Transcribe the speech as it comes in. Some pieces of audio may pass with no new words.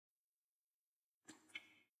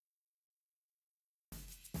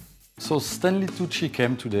So Stanley Tucci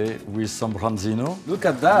came today with some Banzino. Look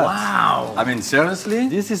at that. Wow. I mean, seriously,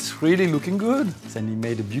 this is really looking good. And he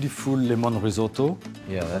made a beautiful lemon risotto.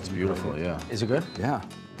 Yeah, that's beautiful, yeah. Is it good? Yeah.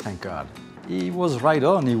 Thank God. He was right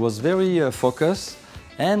on. He was very focused.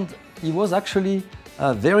 And he was actually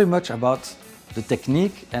very much about the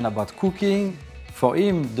technique and about cooking. For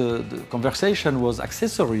him, the conversation was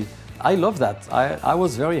accessory. I love that. I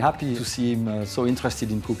was very happy to see him so interested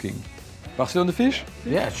in cooking. Parsley on the fish?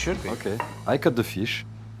 Yeah, it should be. Okay. I cut the fish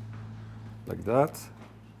like that.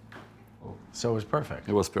 So it was perfect.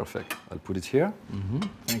 It was perfect. I'll put it here.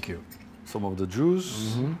 Thank you. Some of the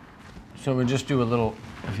juice. So we'll just do a little,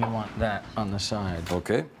 if you want that, on the side.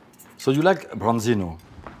 Okay. So you like Banzino?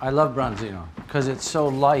 I love Banzino because it's so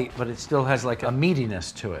light, but it still has like a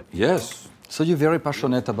meatiness to it. Yes. So you're very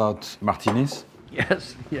passionate about martinis?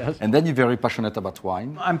 Yes, yes. And then you're very passionate about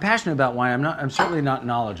wine? I'm passionate about wine. I'm certainly not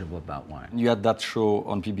knowledgeable about wine. You had that show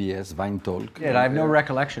on PBS, Wine Talk. Yeah, I have no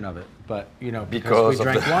recollection of it, but you know, because we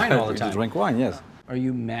drank wine all the time. You drink wine, yes. Are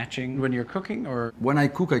you matching when you're cooking, or? When I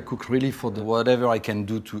cook really for whatever I can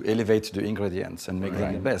do to elevate the ingredients and make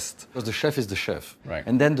them the best. Because the chef is the chef. Right.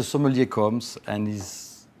 And then the sommelier comes and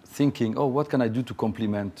is thinking, oh, what can I do to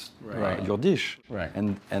complement your dish? Right.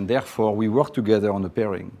 And therefore, we work together on a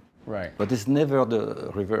pairing. Right. But it's never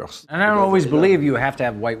the reverse. And I don't always believe you have to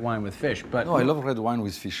have white wine with fish, but... No, I love red wine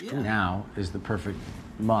with fish too. Now is the perfect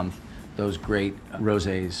month. Those great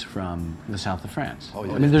rosés from the south of France. Oh,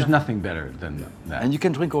 yeah. I mean, there's nothing better than that. And you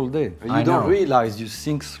can drink all day. You I don't know. realize you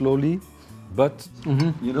sink slowly, but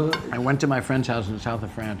you know. I went to my friend's house in the south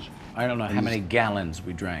of France. I don't know how many gallons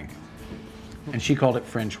we drank. And she called it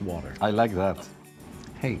French water. I like that.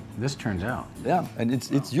 Hey, this turns out. Yeah, and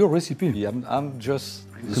it's your recipe. I'm just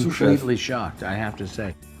the sous chef. Completely shocked, I have to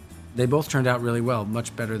say. They both turned out really well,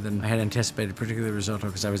 much better than I had anticipated, particularly risotto,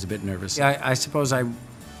 because I was a bit nervous. I suppose I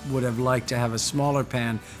would have liked to have a smaller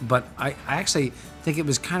pan, but I actually think it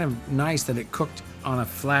was kind of nice that it cooked on a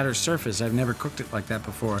flatter surface. I've never cooked it like that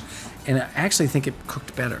before, and I actually think it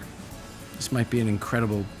cooked better. This might be an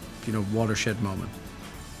incredible, watershed moment.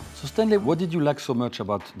 So Stanley, what did you like so much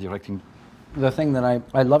about directing? The thing that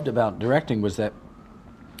I loved about directing was that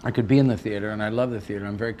I could be in the theater, and I love the theater.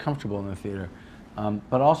 I'm very comfortable in the theater.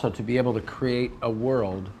 But also to be able to create a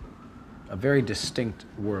world, a very distinct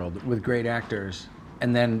world with great actors,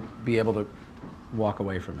 and then be able to walk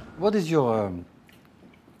away from it. What is your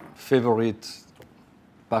favorite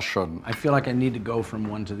passion? I feel like I need to go from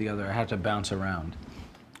one to the other. I have to bounce around.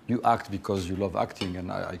 You act because you love acting,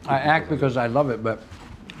 and I act because I love it, but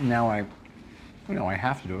now I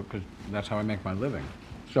have to do it because that's how I make my living.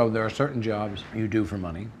 So there are certain jobs you do for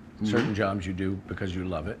money, certain jobs you do because you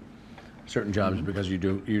love it, certain jobs because you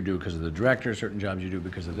do because of the director, certain jobs you do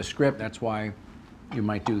because of the script. That's why you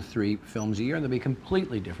might do 3 films a year and they'll be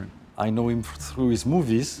completely different. I know him through his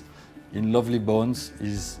movies. In Lovely Bones,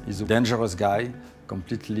 he's a dangerous guy,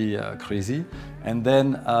 completely crazy. And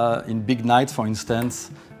then in Big Night, for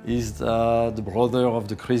instance, he's the brother of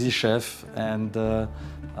the crazy chef, and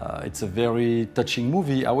it's a very touching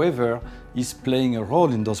movie. However, he's playing a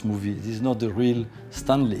role in those movies. He's not the real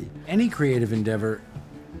Stanley. Any creative endeavor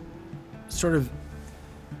sort of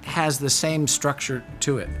has the same structure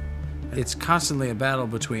to it. It's constantly a battle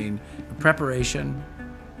between preparation,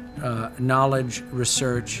 knowledge,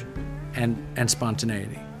 research, and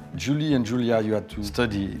spontaneity. Julie and Julia, you had to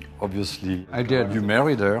study, obviously. I did. You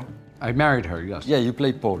married her. I married her, yes. Yeah, you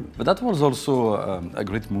played Paul. But that was also a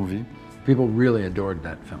great movie. People really adored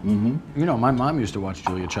that film. You know, my mom used to watch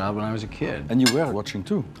Julia Child when I was a kid. And you were watching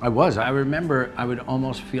too. I was. I remember I would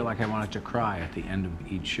almost feel like I wanted to cry at the end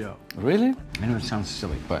of each show. Really? I know it sounds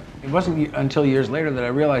silly, but it wasn't until years later that I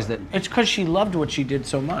realized that it's because she loved what she did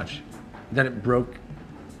so much that it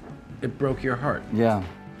broke your heart. Yeah.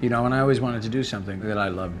 You know, and I always wanted to do something that I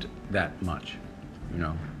loved that much,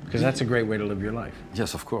 because that's a great way to live your life.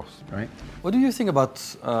 Yes, of course. Right? What do you think about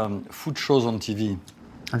food shows on TV?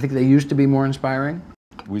 I think they used to be more inspiring.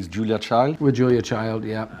 With Julia Child? With Julia Child,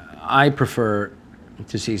 yeah. I prefer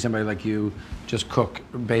to see somebody like you just cook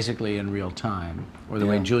basically in real time, or the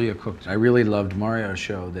way Julia cooked. I really loved Mario's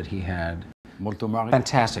show that he had. Molto Mario?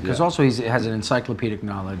 Fantastic, because also he has an encyclopedic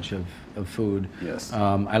knowledge of food. Yes.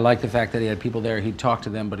 I like the fact that he had people there, he talked to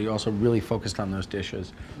them, but he also really focused on those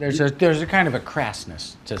dishes. There's a kind of a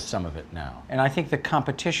crassness to some of it now. And I think the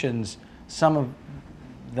competitions, some of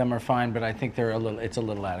them are fine, but I think it's a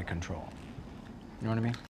little out of control. You know what I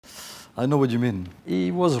mean? I know what you mean. He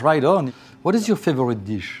was right on. What is your favorite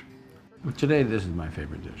dish? Today, this is my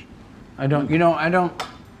favorite dish.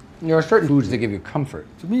 There are certain foods that give you comfort.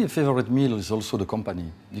 To me, a favorite meal is also the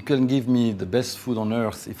company. You can give me the best food on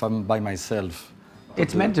earth if I'm by myself.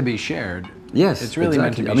 It's meant to be shared. Yes, it's really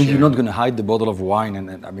meant to be I mean, shared. you're not going to hide the bottle of wine,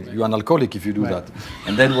 and I mean, you're an alcoholic if you do that.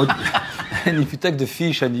 And then what? And if you take the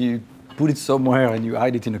fish and you put it somewhere and you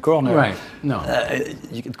hide it in a corner, right? No,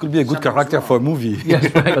 it could be a good character for a movie.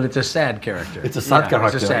 Yes, right. But it's a sad character. It's a sad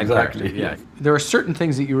character. It's a sad exactly. character. Yeah. There are certain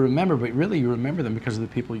things that you remember, but really you remember them because of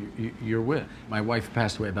the people you're with. My wife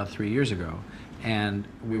passed away about 3 years ago, and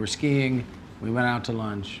we were skiing. We went out to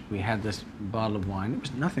lunch. We had this bottle of wine. It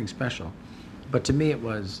was nothing special, but to me it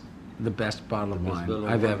was the best bottle of wine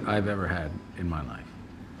I've ever had in my life.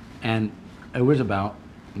 And it was about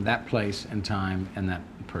that place and time and that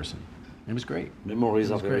person. It was great.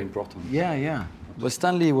 Memories are very important. Yeah, yeah. Well,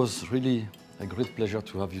 Stanley, it was really a great pleasure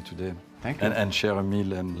to have you today. Thank you. And share a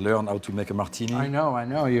meal and learn how to make a martini. I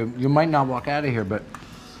know. You might not walk out of here, but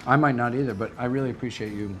I might not either, but I really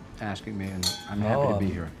appreciate you asking me, and I'm happy to be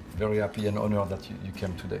here. Very happy and honored that you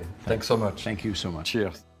came today. Thanks so much. Thank you so much.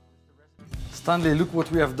 Cheers. Stanley, look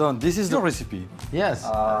what we have done. This is the recipe. Yes,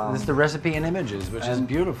 this is the recipe in images, which is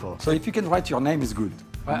beautiful. So if you can write your name, is good.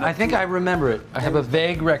 I think I remember it. I have a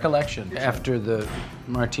vague recollection after the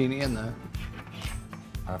martini and the...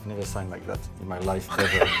 I've never signed like that in my life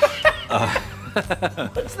ever.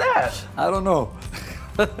 What's that? I don't know.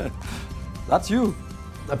 That's you.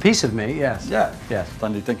 A piece of me, yes. Yeah. Yes.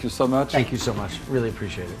 Stanley, thank you so much. Thank you so much. Really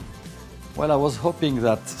appreciate it. Well, I was hoping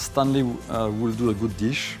that Stanley will do a good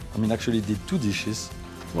dish. I mean, actually did 2 dishes.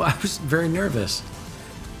 Well, I was very nervous,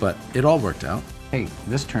 but it all worked out. Hey,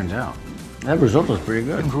 this turned out. That risotto is pretty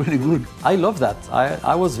good. Really good. I love that.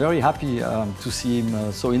 I was very happy to see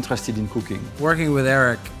him so interested in cooking. Working with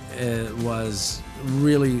Eric was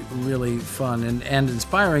really, really fun and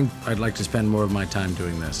inspiring. I'd like to spend more of my time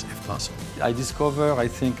doing this, if possible. I discover, I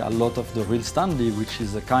think, a lot of the real Stanley, which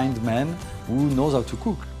is a kind man who knows how to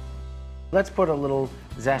cook. Let's put a little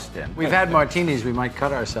zest in. We've had martinis, we might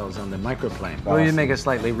cut ourselves on the microplane. Or you make a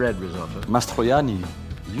slightly red risotto. Mastroianni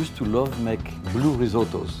used to love make blue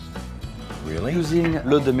risottos. Really? Using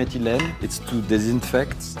l'eau de méthylène, it's to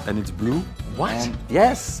disinfect and it's blue. What? And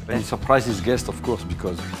yes! And he surprised his guests, of course,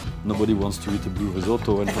 because nobody wants to eat a blue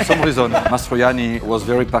risotto. And for some reason, Mastroianni was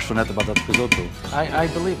very passionate about that risotto. I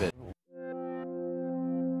believe it.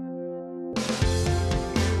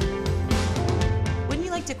 Wouldn't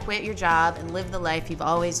you like to quit your job and live the life you've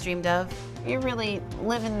always dreamed of? You're really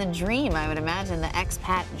living the dream, I would imagine, the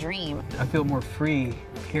expat dream. I feel more free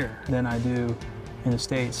here than I do in the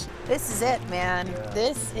States. This is it, man.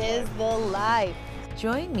 This is the life.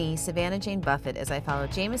 Join me, Savannah Jane Buffett, as I follow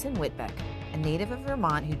Jameson Whitbeck, a native of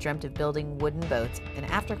Vermont who dreamt of building wooden boats, and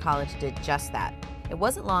after college did just that. It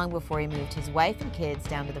wasn't long before he moved his wife and kids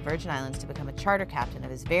down to the Virgin Islands to become a charter captain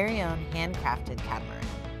of his very own handcrafted catamaran.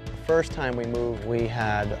 First time we moved, we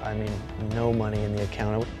had, no money in the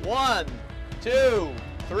account. 1, 2,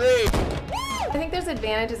 3. I think there's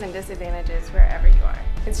advantages and disadvantages wherever you are.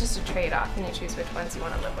 It's just a trade-off, and you choose which ones you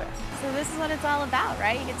want to live with. So this is what it's all about,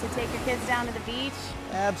 right? You get to take your kids down to the beach.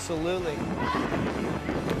 Absolutely.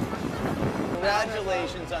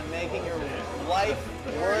 Congratulations on making your life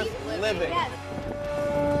worth living. Yes.